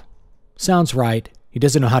off. Sounds right. He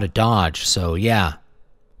doesn't know how to dodge, so yeah.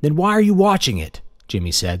 Then why are you watching it?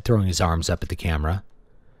 Jimmy said, throwing his arms up at the camera.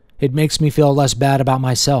 It makes me feel less bad about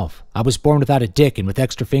myself. I was born without a dick and with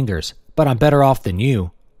extra fingers, but I'm better off than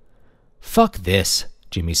you. Fuck this,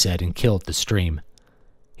 Jimmy said and killed the stream.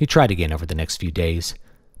 He tried again over the next few days,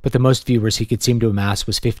 but the most viewers he could seem to amass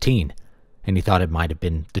was 15, and he thought it might have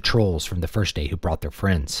been the trolls from the first day who brought their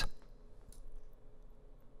friends.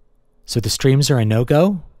 So the streams are a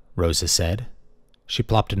no-go? Rosa said. She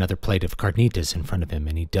plopped another plate of carnitas in front of him,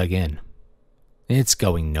 and he dug in. It's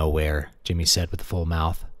going nowhere, Jimmy said with a full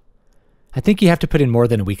mouth. I think you have to put in more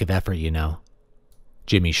than a week of effort, you know.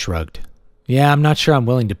 Jimmy shrugged. Yeah, I'm not sure I'm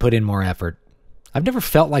willing to put in more effort. I've never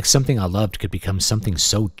felt like something I loved could become something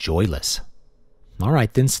so joyless. All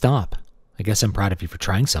right, then stop. I guess I'm proud of you for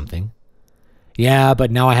trying something. Yeah,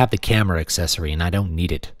 but now I have the camera accessory and I don't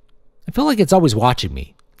need it. I feel like it's always watching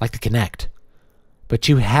me, like the Kinect. But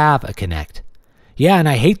you have a Kinect. Yeah, and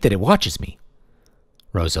I hate that it watches me.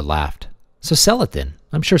 Rosa laughed. So sell it then.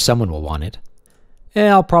 I'm sure someone will want it.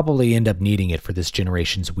 I'll probably end up needing it for this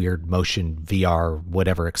generation's weird motion VR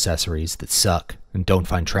whatever accessories that suck and don't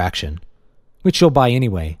find traction. Which you'll buy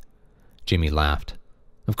anyway. Jimmy laughed.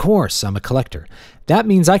 Of course, I'm a collector. That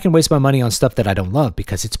means I can waste my money on stuff that I don't love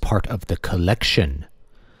because it's part of the collection.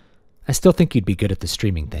 I still think you'd be good at the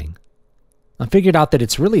streaming thing. I figured out that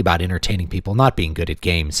it's really about entertaining people, not being good at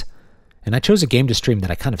games. And I chose a game to stream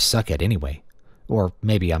that I kind of suck at anyway. Or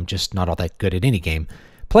maybe I'm just not all that good at any game.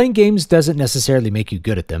 Playing games doesn't necessarily make you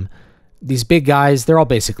good at them. These big guys, they're all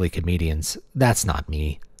basically comedians. That's not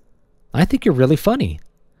me. I think you're really funny.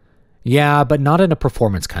 Yeah, but not in a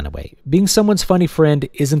performance kind of way. Being someone's funny friend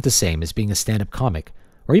isn't the same as being a stand-up comic,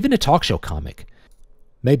 or even a talk show comic.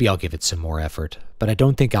 Maybe I'll give it some more effort, but I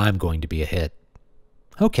don't think I'm going to be a hit.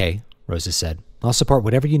 Okay, Rosa said. I'll support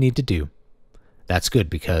whatever you need to do. That's good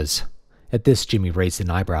because... At this, Jimmy raised an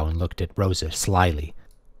eyebrow and looked at Rosa slyly.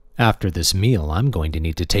 After this meal, I'm going to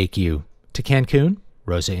need to take you... To Cancun?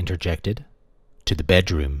 Rosa interjected. To the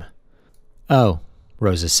bedroom. Oh,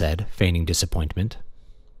 Rosa said, feigning disappointment.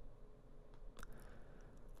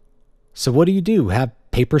 So what do? Have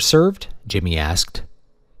paper served? Jimmy asked.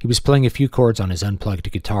 He was playing a few chords on his unplugged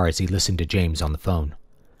guitar as he listened to James on the phone.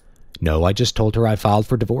 No, I just told her I filed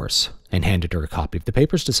for divorce and handed her a copy of the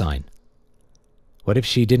papers to sign. What if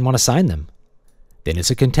she didn't want to sign them? Then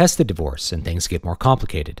it's a contested divorce and things get more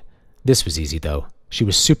complicated. This was easy, though. She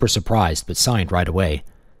was super surprised, but signed right away.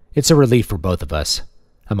 It's a relief for both of us.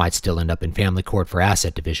 I might still end up in family court for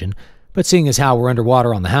asset division, but seeing as how we're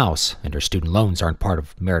underwater on the house, and her student loans aren't part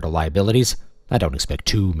of marital liabilities, I don't expect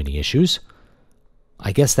too many issues.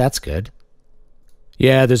 I guess that's good.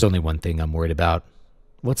 Yeah, there's only one thing I'm worried about.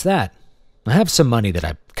 What's that? I have some money that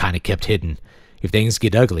I kind of kept hidden. If things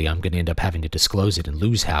get ugly, I'm going to end up having to disclose it and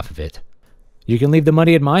lose half of it. You can leave the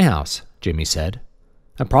money at my house, Jimmy said.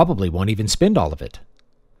 I probably won't even spend all of it.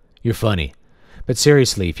 You're funny. But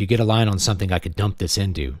seriously, if you get a line on something I could dump this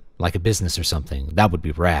into, like a business or something, that would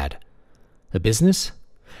be rad. A business?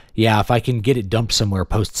 Yeah, if I can get it dumped somewhere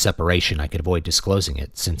post-separation, I could avoid disclosing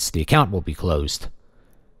it, since the account will be closed.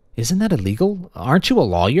 Isn't that illegal? Aren't you a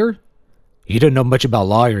lawyer? You don't know much about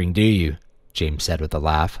lawyering, do you? James said with a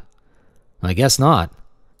laugh. I guess not.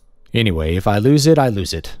 Anyway, if I lose it, I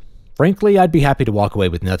lose it. Frankly, I'd be happy to walk away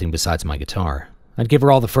with nothing besides my guitar. I'd give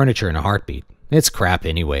her all the furniture in a heartbeat. It's crap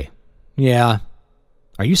anyway. Yeah.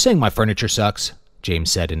 Are you saying my furniture sucks?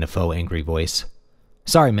 James said in a faux angry voice.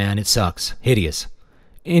 Sorry, man, it sucks. Hideous.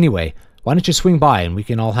 Anyway, why don't you swing by and we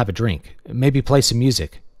can all have a drink? Maybe play some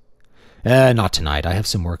music. Not tonight. I have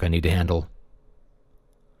some work I need to handle.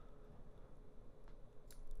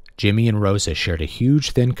 Jimmy and Rosa shared a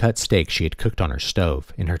huge thin-cut steak she had cooked on her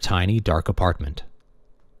stove in her tiny, dark apartment.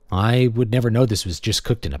 I would never know this was just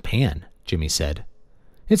cooked in a pan, Jimmy said.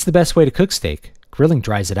 It's the best way to cook steak. Grilling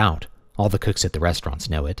dries it out. All the cooks at the restaurants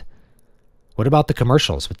know it. What about the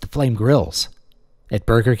commercials with the flame grills? At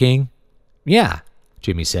Burger King? Yeah,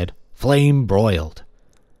 Jimmy said. Flame broiled.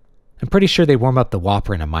 I'm pretty sure they warm up the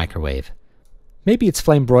Whopper in a microwave. Maybe it's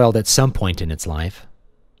flame broiled at some point in its life.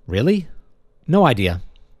 Really? No idea.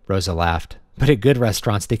 Rosa laughed. But at good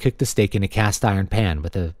restaurants, they cook the steak in a cast iron pan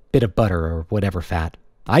with a bit of butter or whatever fat.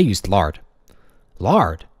 I used lard.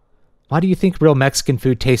 Lard? Why do you think real Mexican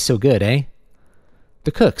food tastes so good, eh?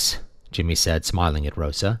 The cooks, Jimmy said, smiling at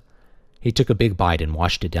Rosa. He took a big bite and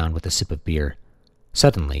washed it down with a sip of beer.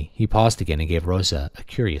 Suddenly, he paused again and gave Rosa a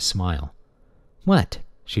curious smile. What?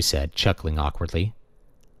 She said, chuckling awkwardly.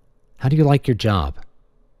 How do you like your job?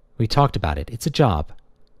 We talked about it. It's a job.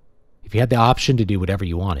 If you had the option to do whatever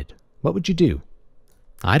you wanted, what would you do?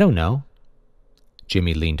 I don't know.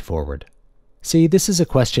 Jimmy leaned forward. See, this is a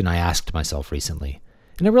question I asked myself recently,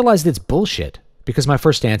 and I realized it's bullshit. because my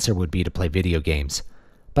first answer would be to play video games.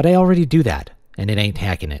 But I already do that, and it ain't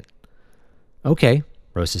hacking it. Okay,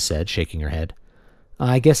 Rosa said, shaking her head.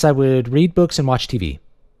 I guess I would read books and watch TV.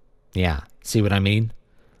 Yeah, see what I mean?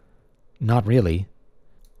 Not really.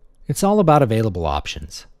 It's all about available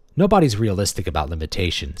options. Nobody's realistic about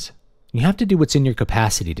limitations. You have to do what's in your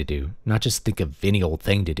capacity to do, not just think of any old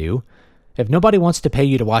thing to do. If nobody wants to pay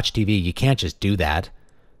you to watch TV, you can't just do that.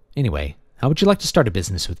 Anyway, how would you like to start a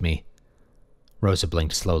business with me? Rosa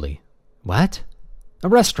blinked slowly. What? A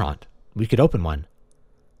restaurant. We could open one.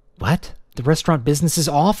 What? The restaurant business is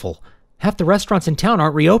awful. Half the restaurants in town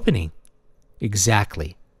aren't reopening.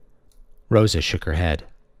 Exactly. Rosa shook her head.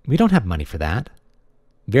 We don't have money for that.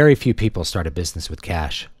 Very few people start a business with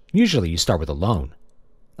cash. Usually you start with a loan.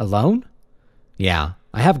 A loan? Yeah,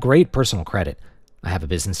 I have great personal credit. I have a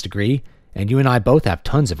business degree, and you and I both have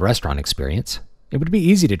tons of restaurant experience. It would be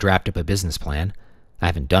easy to draft up a business plan. I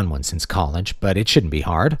haven't done one since college, but it shouldn't be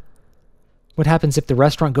hard. What happens if the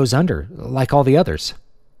restaurant goes under, like all the others?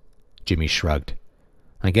 Jimmy shrugged.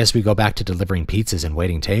 I guess we go back to delivering pizzas and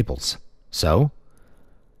waiting tables. So?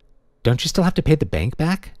 Don't you still have to pay the bank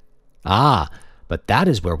back? Ah, but that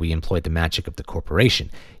is where we employ the magic of the corporation.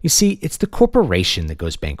 You see, it's the corporation that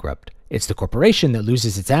goes bankrupt. It's the corporation that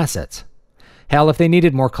loses its assets. Hell, if they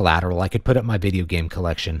needed more collateral, I could put up my video game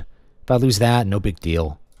collection. If I lose that, no big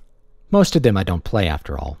deal. Most of them I don't play,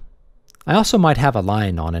 after all. I also might have a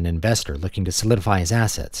line on an investor looking to solidify his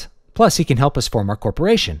assets. Plus, he can help us form our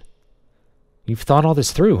corporation. You've thought all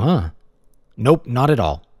this through, huh? Nope, not at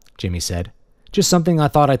all, Jimmy said. Just something I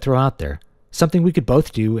thought I'd throw out there. Something we could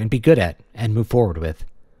both do and be good at and move forward with.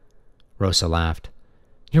 Rosa laughed.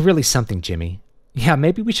 You're really something, Jimmy. Yeah,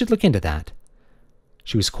 maybe we should look into that.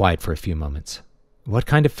 She was quiet for a few moments. What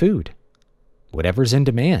kind of food? Whatever's in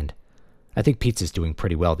demand. I think pizza's doing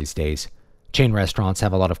pretty well these days. Chain restaurants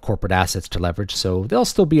have a lot of corporate assets to leverage, so they'll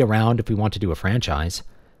still be around if we want to do a franchise.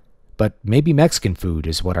 But maybe Mexican food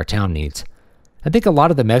is what our town needs. I think a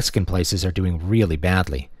lot of the Mexican places are doing really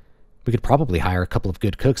badly. We could probably hire a couple of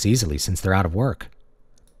good cooks easily since they're out of work.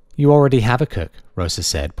 You already have a cook, Rosa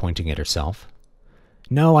said, pointing at herself.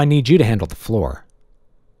 No, I need you to handle the floor.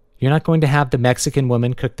 You're not going to have the Mexican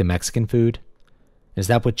woman cook the Mexican food? Is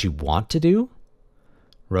that what you want to do?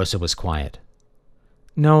 Rosa was quiet.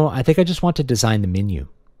 No, I think I just want to design the menu.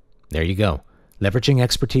 There you go, leveraging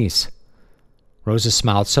expertise. Rosa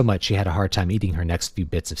smiled so much she had a hard time eating her next few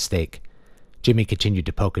bits of steak. Jimmy continued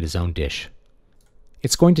to poke at his own dish.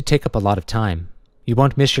 It's going to take up a lot of time. You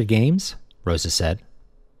won't miss your games? Rosa said.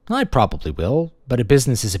 I probably will, but a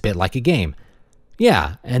business is a bit like a game.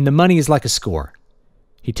 Yeah, and the money is like a score.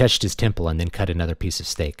 He touched his temple and then cut another piece of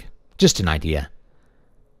steak. Just an idea.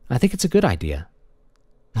 I think it's a good idea.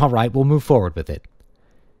 All right, we'll move forward with it.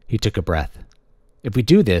 He took a breath. If we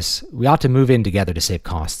do this, we ought to move in together to save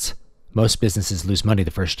costs. Most businesses lose money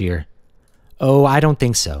the first year. Oh, I don't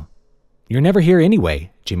think so. You're never here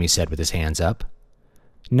anyway, Jimmy said with his hands up.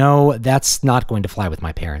 No, that's not going to fly with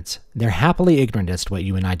my parents. They're happily ignorant as to what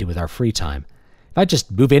you and I do with our free time. If I just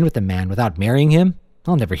move in with a man without marrying him,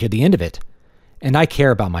 I'll never hear the end of it. And I care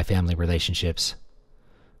about my family relationships.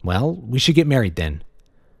 Well, we should get married then.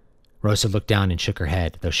 Rosa looked down and shook her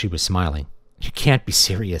head, though she was smiling. You can't be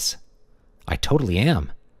serious. I totally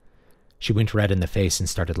am. She went red in the face and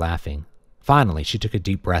started laughing. Finally, she took a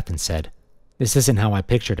deep breath and said, This isn't how I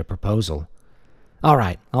pictured a proposal. All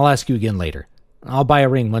right, I'll ask you again later. I'll buy a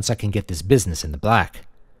ring once I can get this business in the black.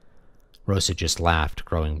 Rosa just laughed,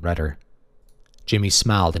 growing redder. Jimmy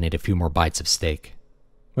smiled and ate a few more bites of steak.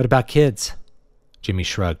 What about kids? Jimmy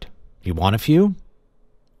shrugged. You want a few?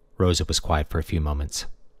 Rosa was quiet for a few moments.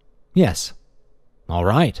 Yes. All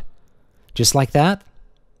right. Just like that?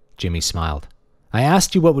 Jimmy smiled. I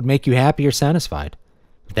asked you what would make you happy or satisfied.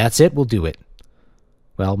 If that's it, we'll do it.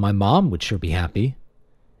 Well, my mom would sure be happy.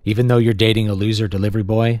 Even though you're dating a loser delivery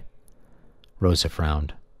boy? Rosa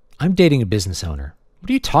frowned. I'm dating a business owner. What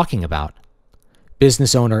are you talking about?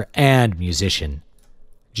 Business owner and musician.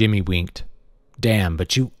 Jimmy winked. Damn,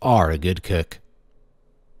 but you are a good cook.